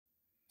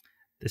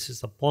This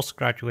is the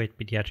Postgraduate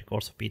Pediatric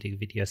Orthopaedic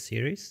video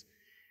series,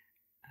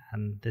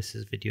 and this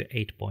is video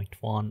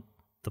 8.1,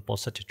 the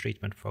Ponseti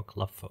treatment for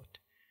clubfoot.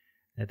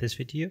 This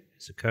video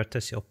is a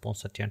courtesy of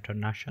Ponseti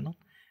International,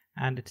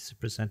 and it is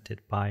presented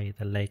by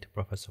the late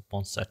Professor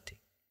Ponseti.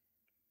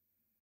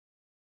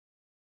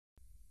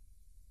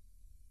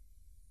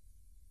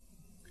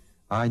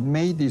 I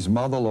made this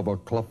model of a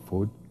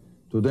clubfoot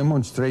to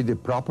demonstrate the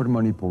proper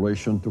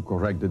manipulation to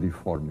correct the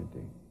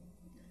deformity.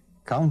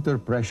 Counter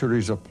pressure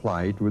is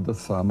applied with the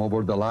thumb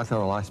over the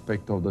lateral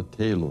aspect of the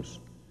talus,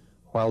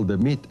 while the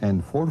mid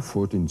and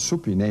forefoot in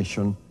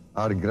supination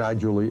are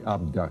gradually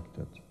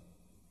abducted.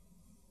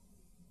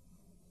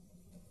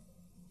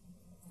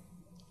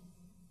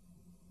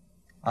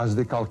 As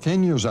the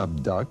calcaneus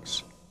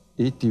abducts,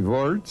 it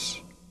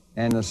everts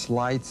and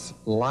slides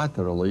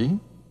laterally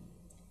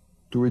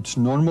to its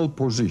normal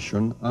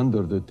position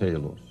under the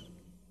talus.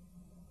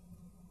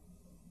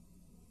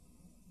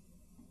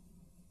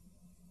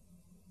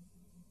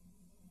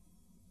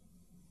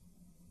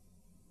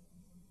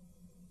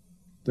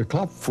 The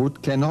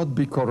clubfoot cannot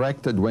be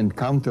corrected when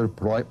counter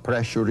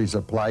pressure is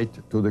applied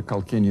to the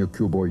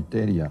calcaneocuboid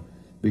area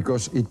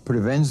because it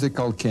prevents the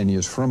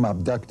calcaneus from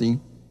abducting,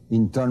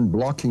 in turn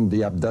blocking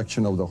the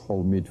abduction of the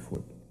whole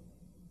midfoot.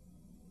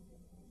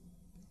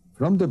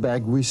 From the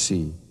back we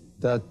see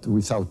that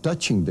without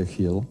touching the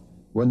heel,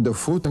 when the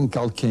foot and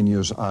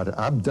calcaneus are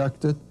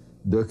abducted,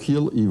 the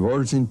heel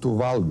everts into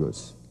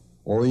valgus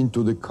or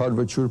into the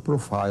curvature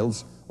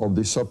profiles of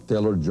the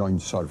subtalar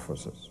joint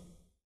surfaces.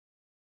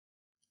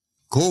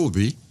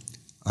 Colby,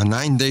 a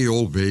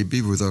 9-day-old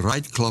baby with a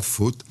right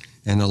clubfoot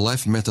and a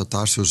left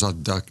metatarsus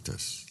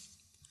adductus.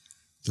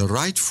 The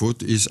right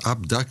foot is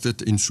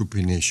abducted in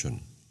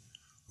supination.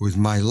 With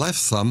my left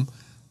thumb,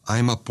 I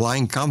am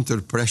applying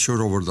counter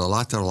pressure over the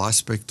lateral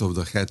aspect of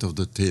the head of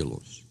the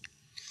talus.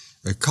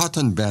 A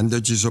cotton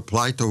bandage is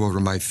applied over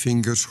my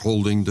fingers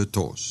holding the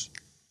toes.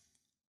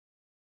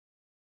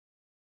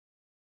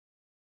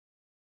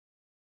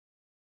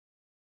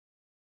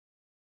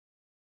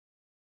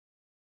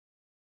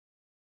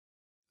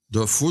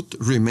 The foot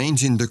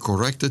remains in the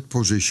corrected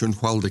position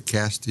while the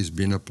cast is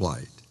being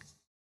applied.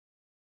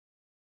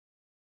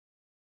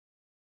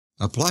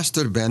 A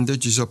plaster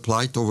bandage is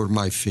applied over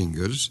my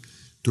fingers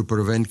to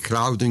prevent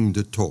crowding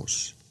the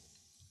toes.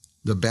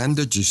 The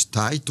bandage is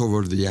tight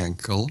over the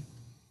ankle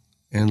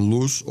and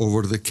loose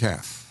over the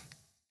calf.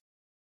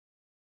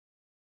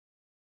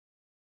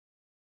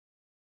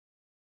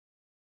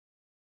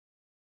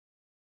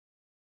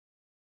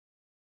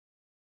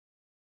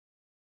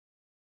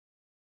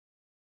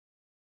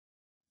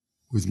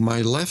 With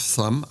my left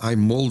thumb, I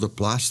mold the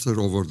plaster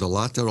over the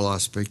lateral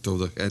aspect of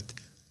the head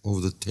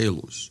of the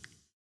talus.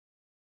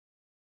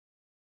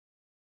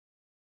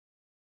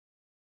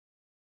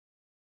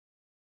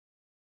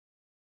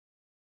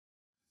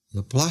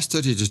 The plaster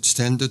is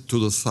extended to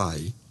the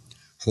thigh,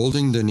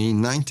 holding the knee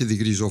 90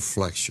 degrees of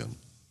flexion.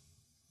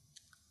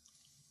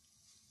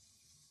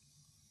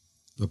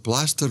 The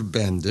plaster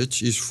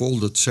bandage is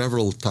folded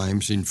several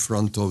times in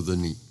front of the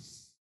knee.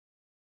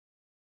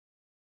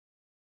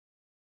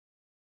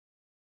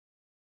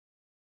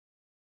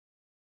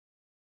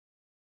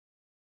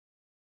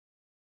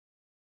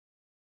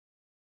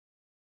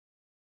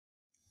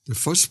 The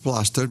first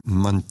plaster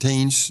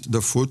maintains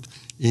the foot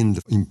in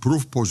the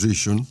improved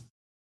position.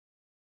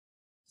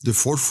 The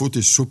forefoot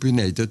is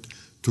supinated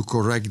to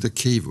correct the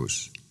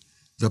cavus.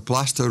 The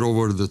plaster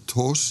over the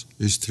toes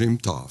is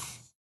trimmed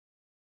off.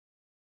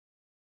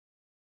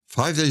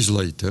 5 days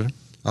later,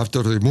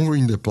 after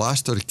removing the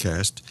plaster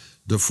cast,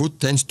 the foot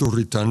tends to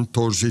return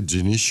towards its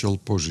initial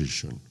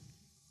position.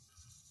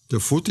 The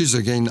foot is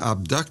again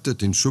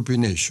abducted in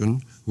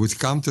supination with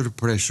counter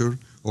pressure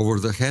over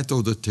the head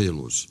of the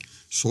talus,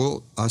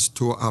 so as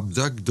to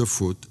abduct the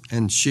foot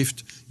and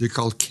shift the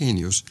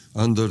calcaneus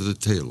under the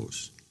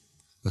talus.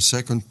 A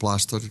second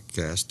plaster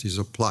cast is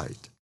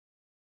applied.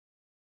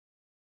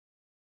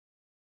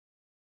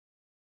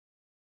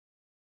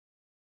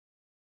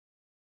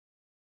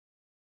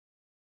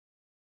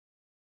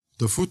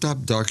 The foot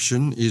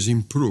abduction is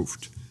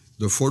improved.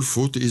 The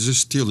forefoot is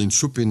still in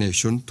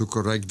supination to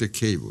correct the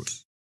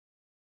cavus.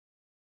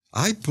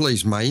 I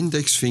place my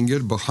index finger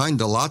behind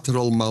the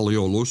lateral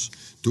malleolus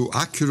to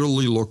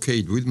accurately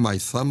locate with my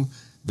thumb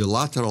the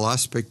lateral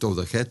aspect of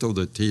the head of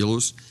the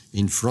talus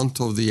in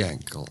front of the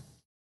ankle.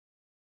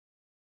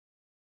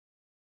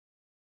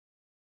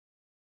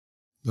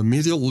 The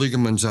medial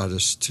ligaments are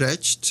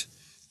stretched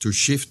to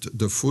shift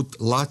the foot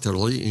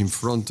laterally in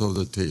front of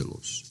the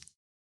talus.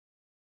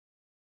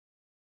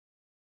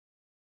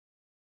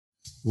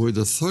 With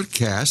the third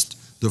cast,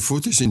 the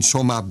foot is in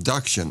some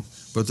abduction,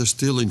 but is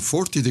still in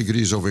 40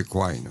 degrees of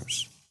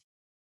equinus.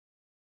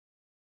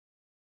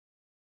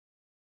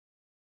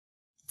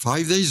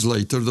 5 days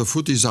later, the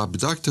foot is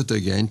abducted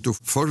again to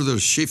further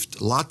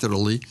shift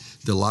laterally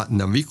the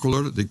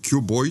navicular, the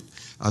cuboid,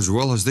 as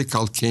well as the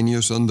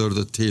calcaneus under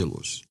the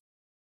talus.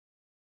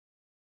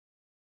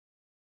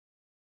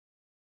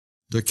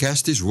 The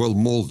cast is well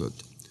molded.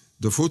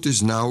 The foot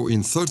is now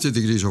in 30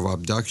 degrees of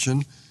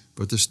abduction,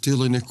 but is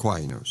still in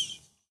equinus.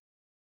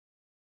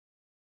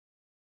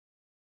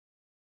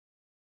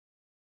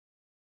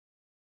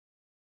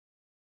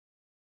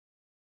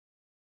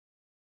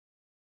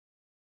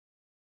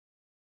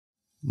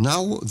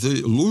 Now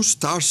the loose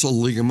tarsal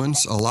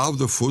ligaments allow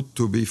the foot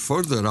to be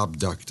further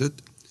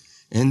abducted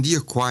and the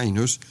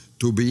equinus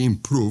to be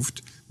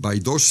improved by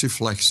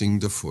dorsiflexing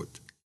the foot.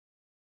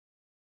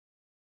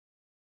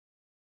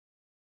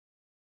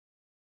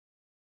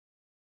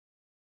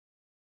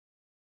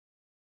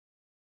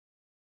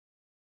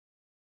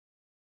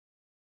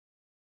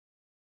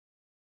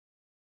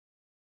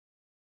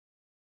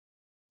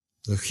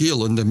 The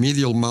heel and the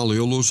medial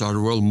malleolus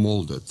are well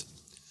molded.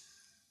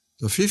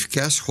 The fifth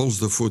cast holds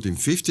the foot in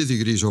 50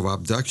 degrees of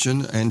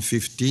abduction and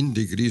 15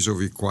 degrees of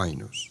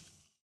equinus.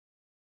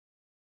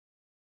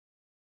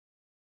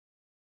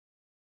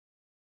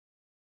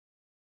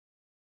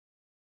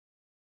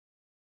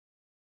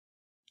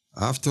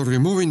 After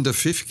removing the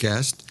fifth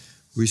cast,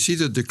 we see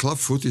that the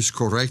clubfoot is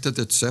corrected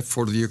except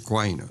for the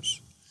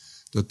equinus.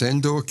 The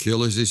tendo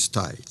Achilles is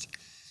tight.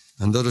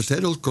 Under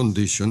arterial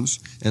conditions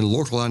and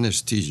local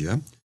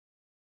anesthesia,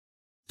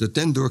 the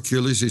tendo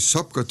Achilles is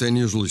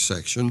subcutaneously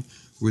sectioned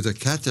with a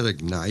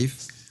cataract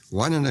knife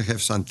 1.5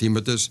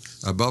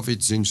 centimeters above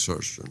its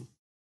insertion.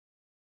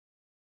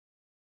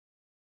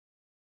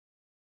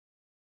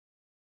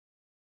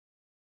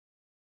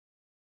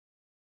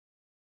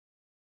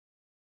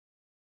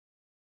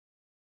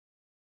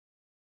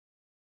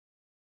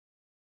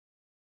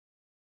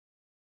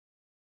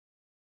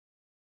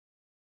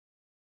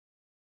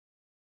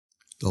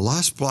 The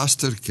last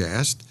plaster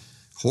cast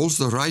holds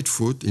the right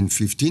foot in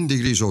 15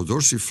 degrees of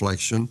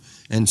dorsiflexion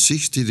and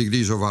 60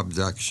 degrees of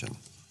abduction.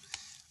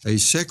 A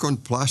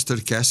second plaster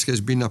cast has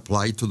been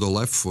applied to the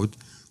left foot,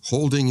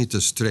 holding it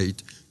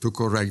straight to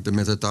correct the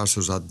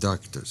metatarsus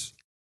adductus.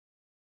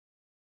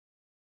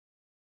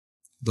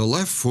 The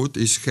left foot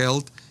is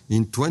held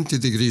in 20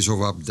 degrees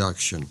of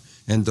abduction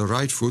and the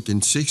right foot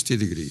in 60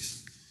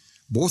 degrees.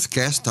 Both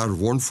casts are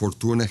worn for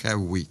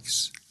 2.5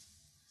 weeks.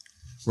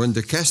 When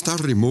the casts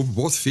are removed,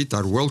 both feet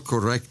are well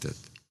corrected.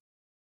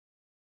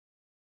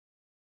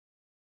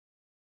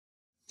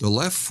 The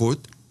left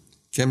foot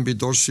can be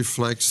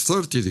dorsiflexed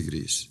 30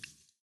 degrees.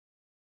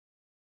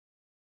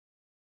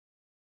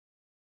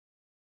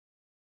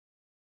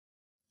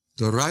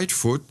 The right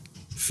foot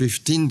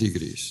 15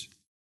 degrees.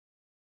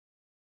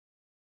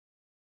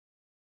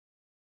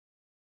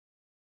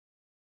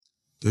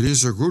 There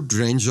is a good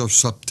range of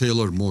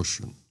subtalar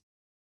motion.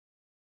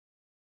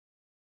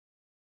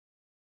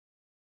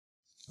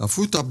 A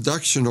foot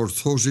abduction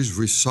orthosis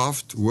with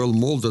soft,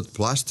 well-molded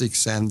plastic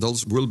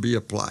sandals will be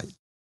applied.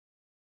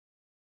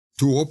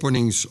 2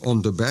 openings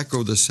on the back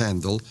of the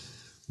sandal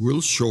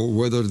will show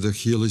whether the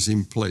heel is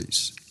in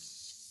place.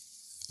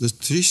 The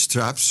 3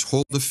 straps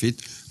hold the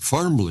feet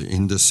firmly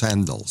in the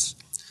sandals.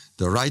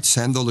 The right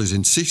sandal is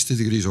in 60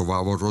 degrees of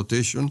hour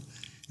rotation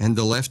and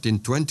the left in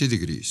 20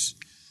 degrees.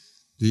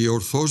 The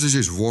orthosis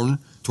is worn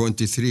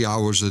 23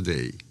 hours a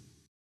day.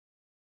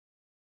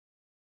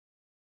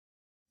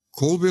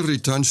 Colby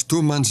returns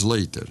 2 months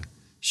later.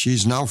 She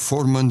is now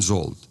 4 months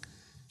old.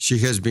 She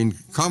has been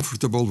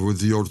comfortable with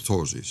the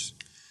orthosis.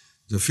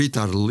 The feet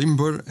are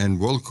limber and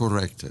well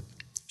corrected.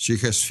 She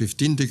has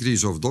 15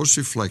 degrees of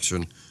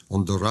dorsiflexion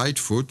on the right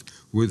foot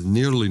with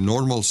nearly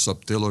normal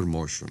subtalar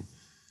motion.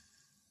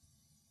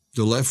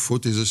 The left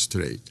foot is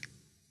straight.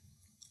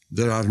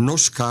 There are no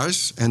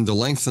scars and the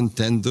lengthened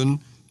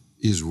tendon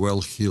is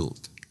well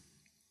healed.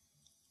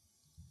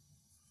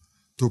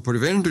 To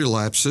prevent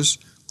relapses,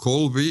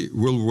 Colby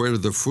will wear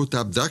the foot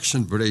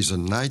abduction brace at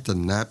night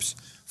and naps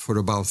for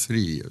about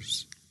 3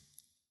 years.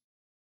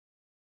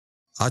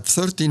 At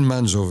 13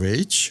 months of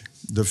age,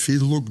 the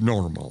feet look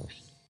normal.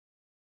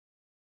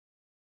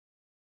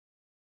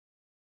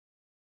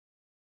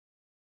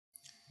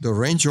 The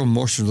range of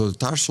motion of the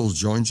tarsal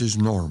joints is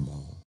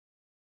normal.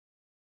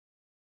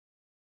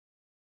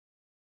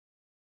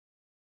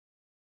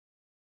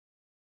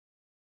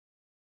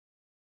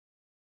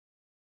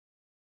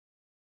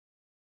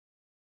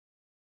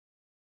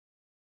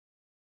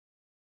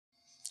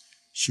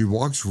 She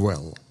walks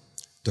well.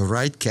 The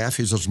right calf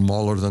is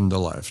smaller than the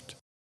left.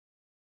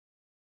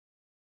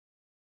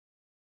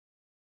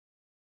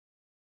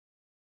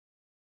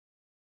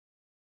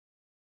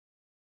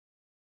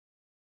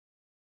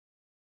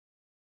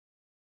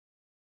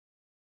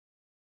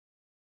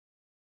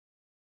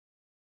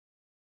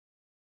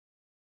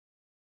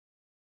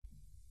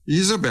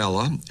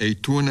 Isabella, a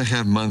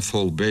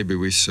 2.5-month-old baby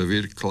with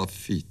severe club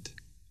feet.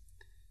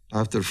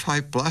 After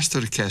 5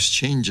 plaster cast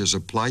changes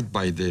applied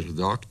by their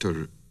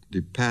doctor,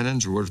 the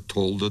parents were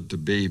told that the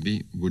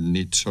baby would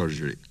need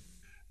surgery.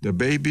 The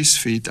baby's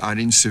feet are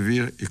in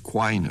severe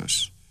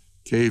equinus,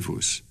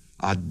 cavus,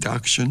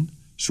 adduction,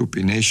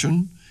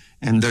 supination,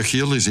 and the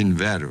heel is in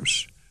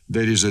varus.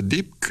 There is a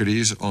deep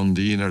crease on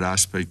the inner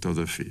aspect of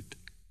the feet.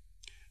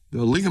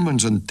 The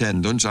ligaments and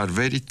tendons are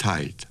very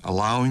tight,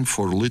 allowing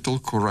for little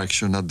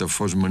correction at the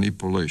first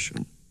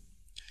manipulation.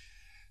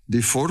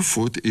 The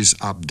forefoot is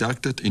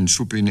abducted in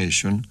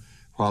supination,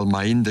 while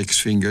my index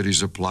finger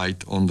is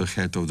applied on the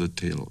head of the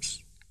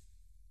talus.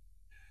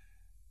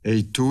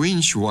 A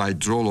 2-inch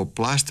wide roll of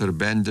plaster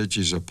bandage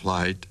is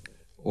applied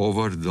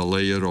over the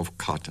layer of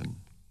cotton.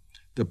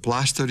 The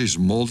plaster is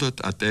molded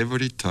at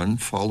every turn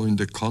following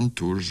the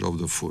contours of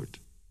the foot.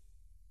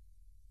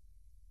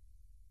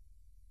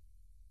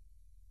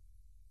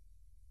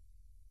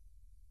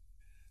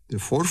 The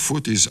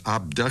forefoot is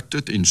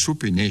abducted in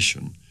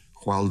supination,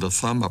 while the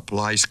thumb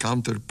applies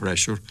counter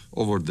pressure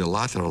over the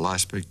lateral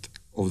aspect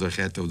of the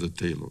head of the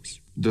talus.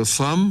 The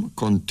thumb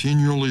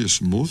continually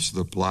smooths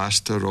the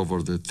plaster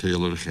over the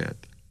talar head.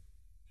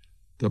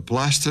 The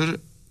plaster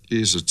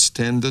is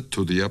extended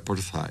to the upper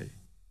thigh.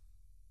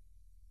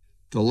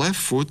 The left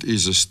foot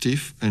is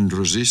stiff and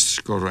resists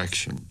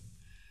correction.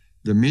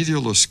 The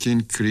medial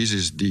skin crease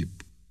is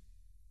deep.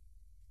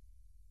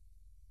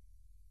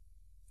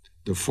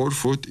 The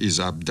forefoot is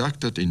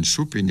abducted in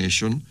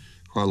supination,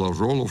 while a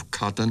roll of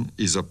cotton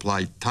is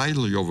applied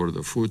tightly over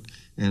the foot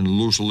and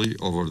loosely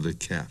over the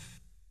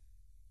calf.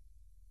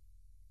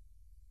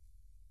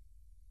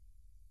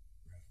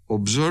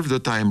 Observe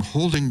that I am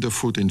holding the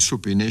foot in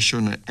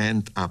supination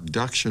and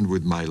abduction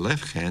with my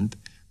left hand,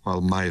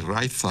 while my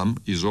right thumb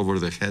is over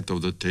the head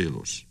of the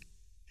talus.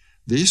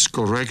 This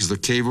corrects the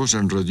cavus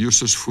and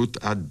reduces foot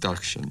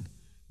adduction.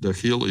 The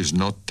heel is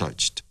not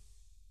touched.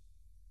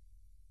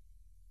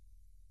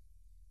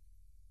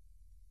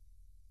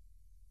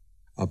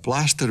 A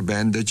plaster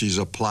bandage is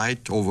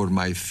applied over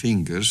my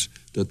fingers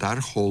that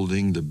are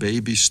holding the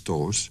baby's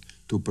toes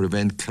to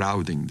prevent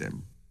crowding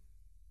them.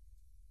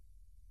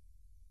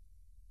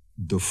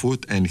 The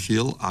foot and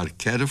heel are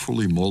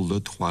carefully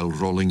molded while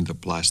rolling the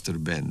plaster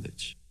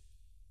bandage.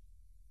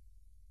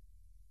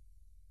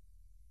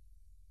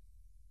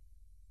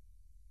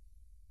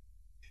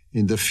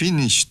 In the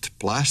finished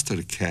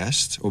plaster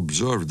cast,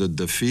 observe that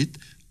the feet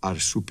are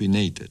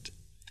supinated.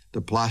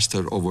 The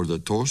plaster over the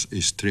toes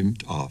is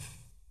trimmed off.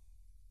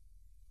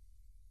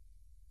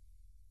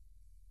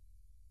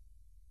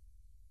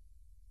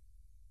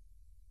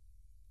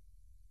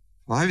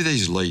 Five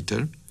days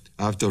later,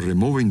 after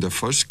removing the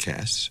first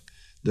cast,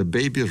 the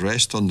baby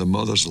rests on the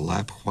mother's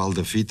lap while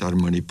the feet are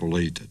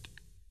manipulated.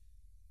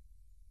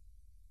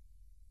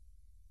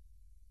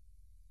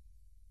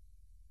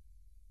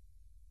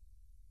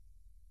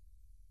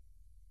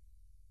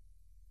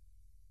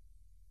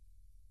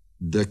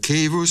 The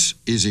cavus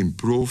is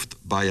improved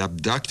by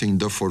abducting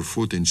the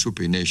forefoot in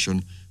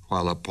supination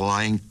while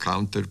applying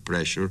counter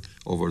pressure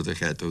over the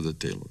head of the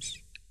talus.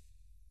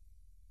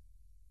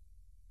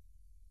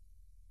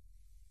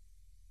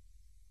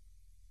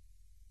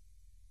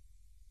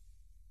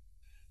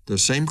 The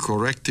same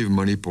corrective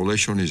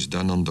manipulation is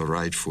done on the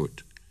right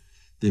foot.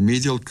 The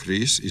medial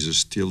crease is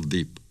still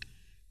deep.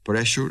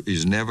 Pressure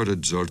is never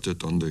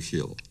exerted on the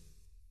heel.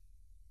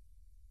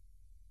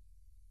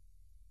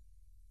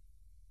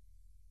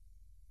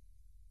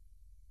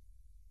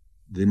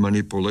 The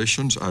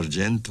manipulations are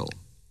gentle.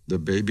 The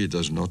baby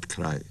does not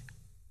cry.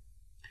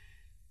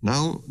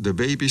 Now the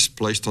baby is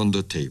placed on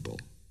the table.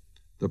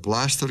 The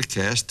plaster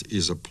cast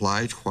is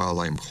applied while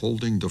I'm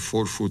holding the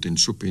forefoot in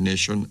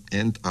supination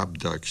and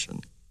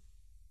abduction.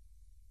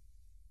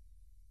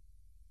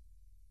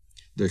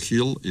 The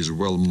heel is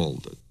well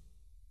molded.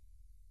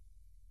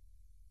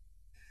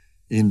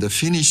 In the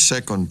finished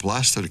second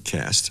plaster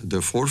cast,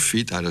 the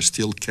forefeet are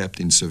still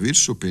kept in severe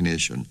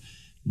supination,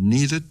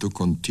 needed to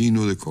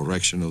continue the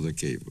correction of the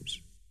cavus.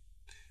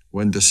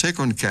 When the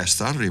second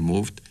casts are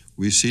removed,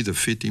 we see the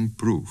feet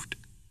improved.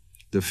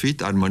 The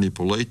feet are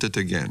manipulated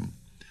again.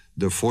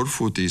 The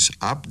forefoot is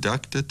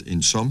abducted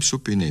in some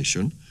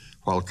supination,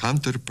 while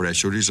counter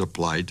pressure is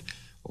applied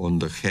on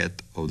the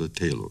head of the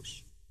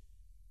talus.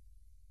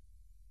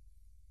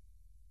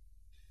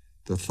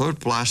 The third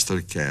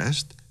plaster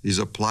cast is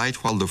applied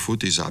while the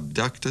foot is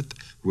abducted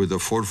with the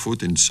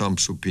forefoot in some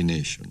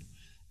supination.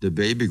 The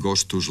baby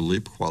goes to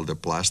sleep while the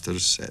plaster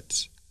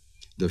sets.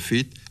 The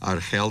feet are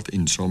held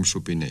in some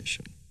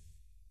supination.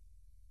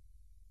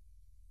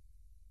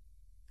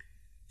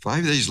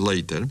 5 days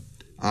later,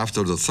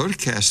 after the third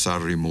casts are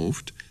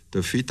removed,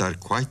 the feet are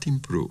quite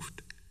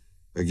improved.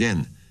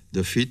 Again,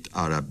 the feet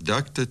are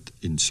abducted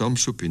in some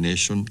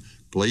supination,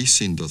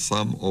 placing the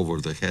thumb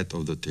over the head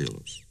of the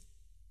talus.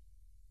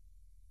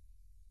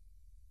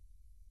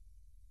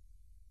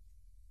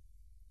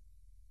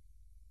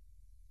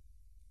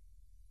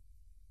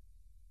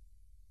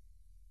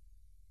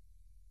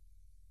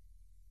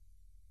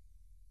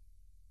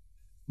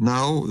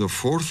 Now the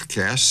fourth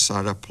casts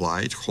are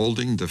applied,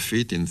 holding the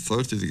feet in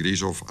 30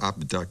 degrees of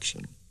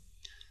abduction.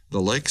 The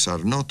legs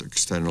are not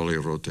externally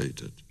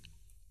rotated.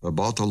 A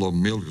bottle of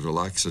milk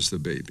relaxes the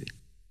baby.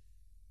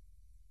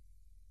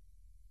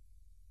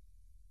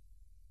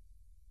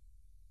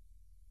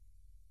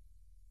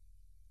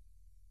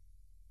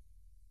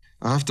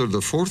 After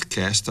the fourth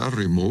cast are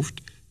removed,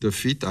 the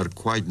feet are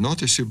quite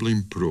noticeably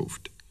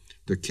improved.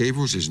 The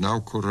cavus is now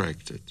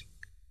corrected.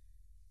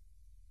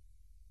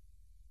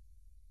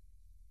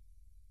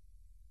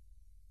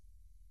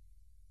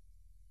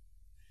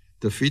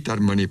 The feet are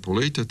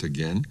manipulated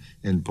again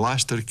and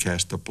plaster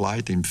cast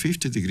applied in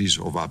 50 degrees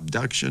of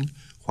abduction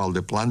while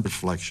the plantar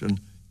flexion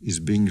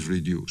is being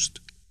reduced.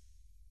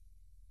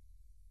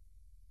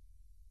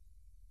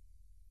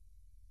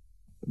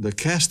 The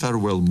casts are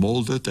well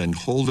molded and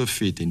hold the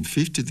feet in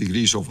 50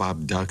 degrees of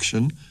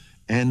abduction,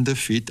 and the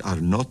feet are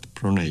not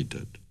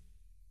pronated.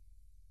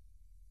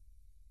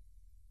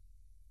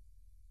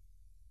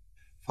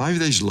 5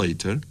 days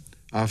later,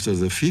 after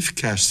the 5th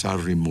casts are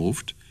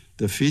removed,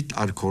 the feet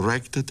are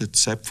corrected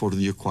except for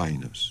the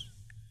equinus.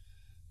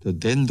 The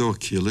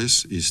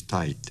tendo-Achilles is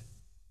tight.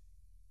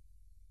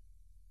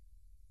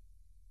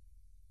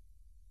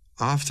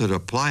 After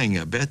applying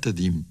a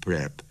betadine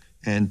prep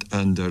and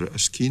under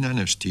skin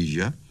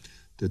anesthesia,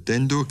 the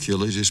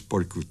tendo-Achilles is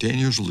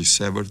percutaneously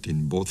severed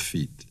in both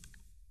feet.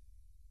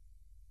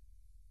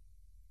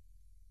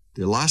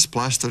 The last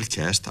plaster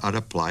casts are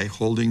applied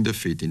holding the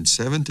feet in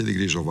 70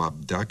 degrees of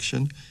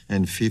abduction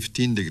and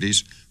 15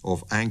 degrees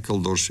of ankle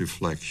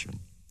dorsiflexion.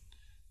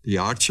 The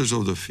arches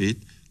of the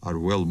feet are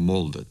well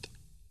molded.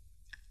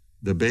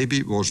 The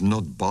baby was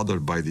not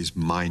bothered by this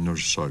minor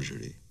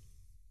surgery.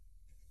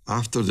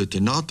 After the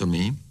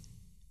tenotomy,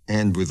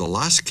 and with the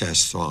last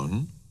cast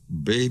on,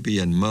 baby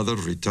and mother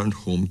returned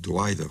home to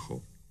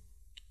Idaho.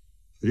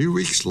 3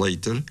 weeks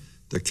later,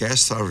 the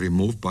casts are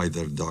removed by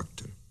their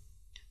doctor.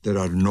 There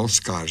are no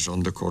scars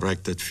on the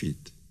corrected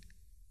feet.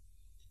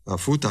 A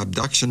foot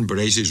abduction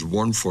brace is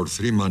worn for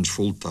 3 months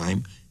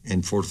full-time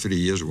and for 3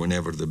 years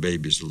whenever the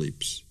baby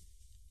sleeps.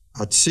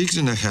 At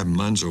 6.5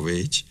 months of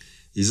age,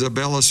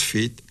 Isabella's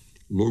feet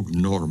look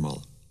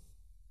normal.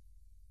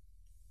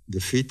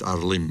 The feet are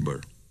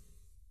limber.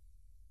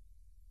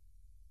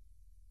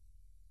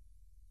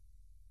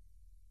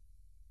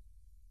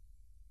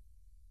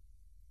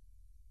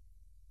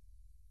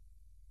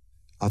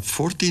 At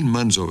 14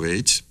 months of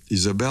age,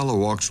 Isabella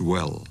walks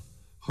well.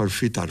 Her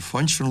feet are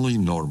functionally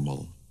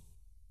normal.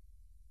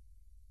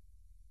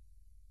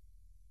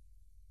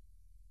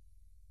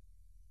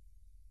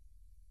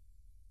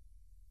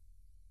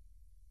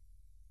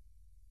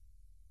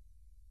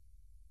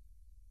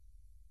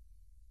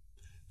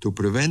 To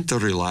prevent a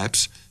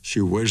relapse,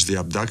 she wears the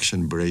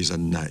abduction brace at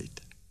night.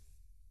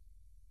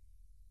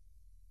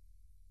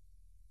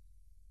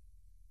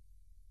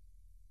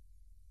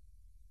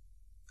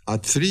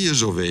 At 3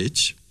 years of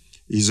age,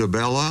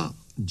 Isabella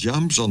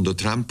jumps on the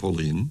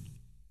trampoline,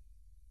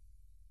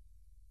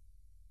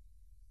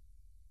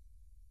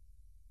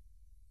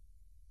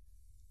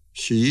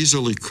 she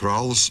easily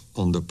crawls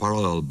on the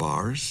parallel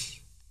bars,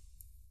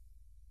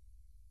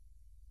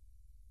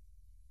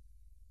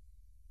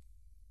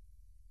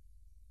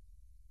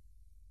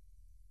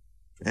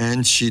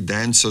 and she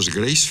dances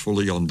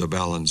gracefully on the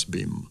balance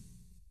beam.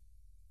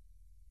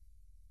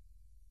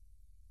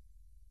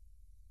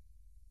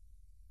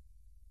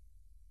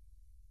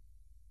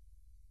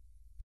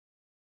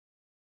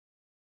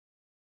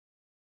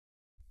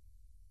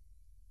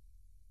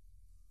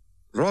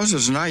 Rosa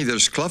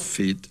Snyder's club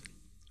feet,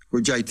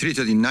 which I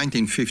treated in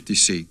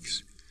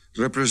 1956,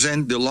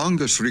 represent the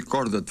longest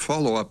recorded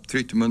follow-up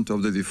treatment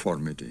of the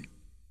deformity.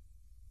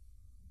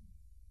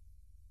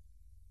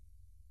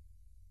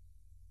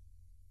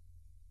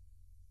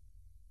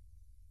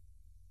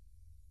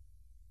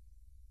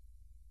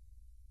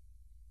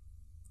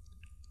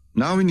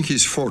 Now in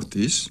his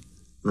 40s,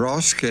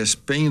 Ross has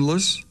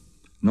painless,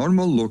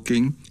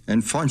 normal-looking,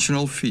 and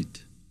functional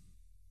feet.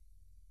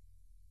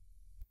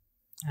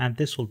 And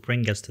this will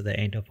bring us to the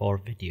end of our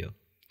video.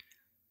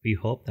 We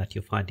hope that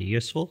you find it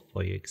useful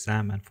for your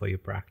exam and for your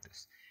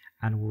practice,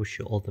 and we wish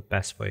you all the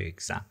best for your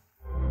exam.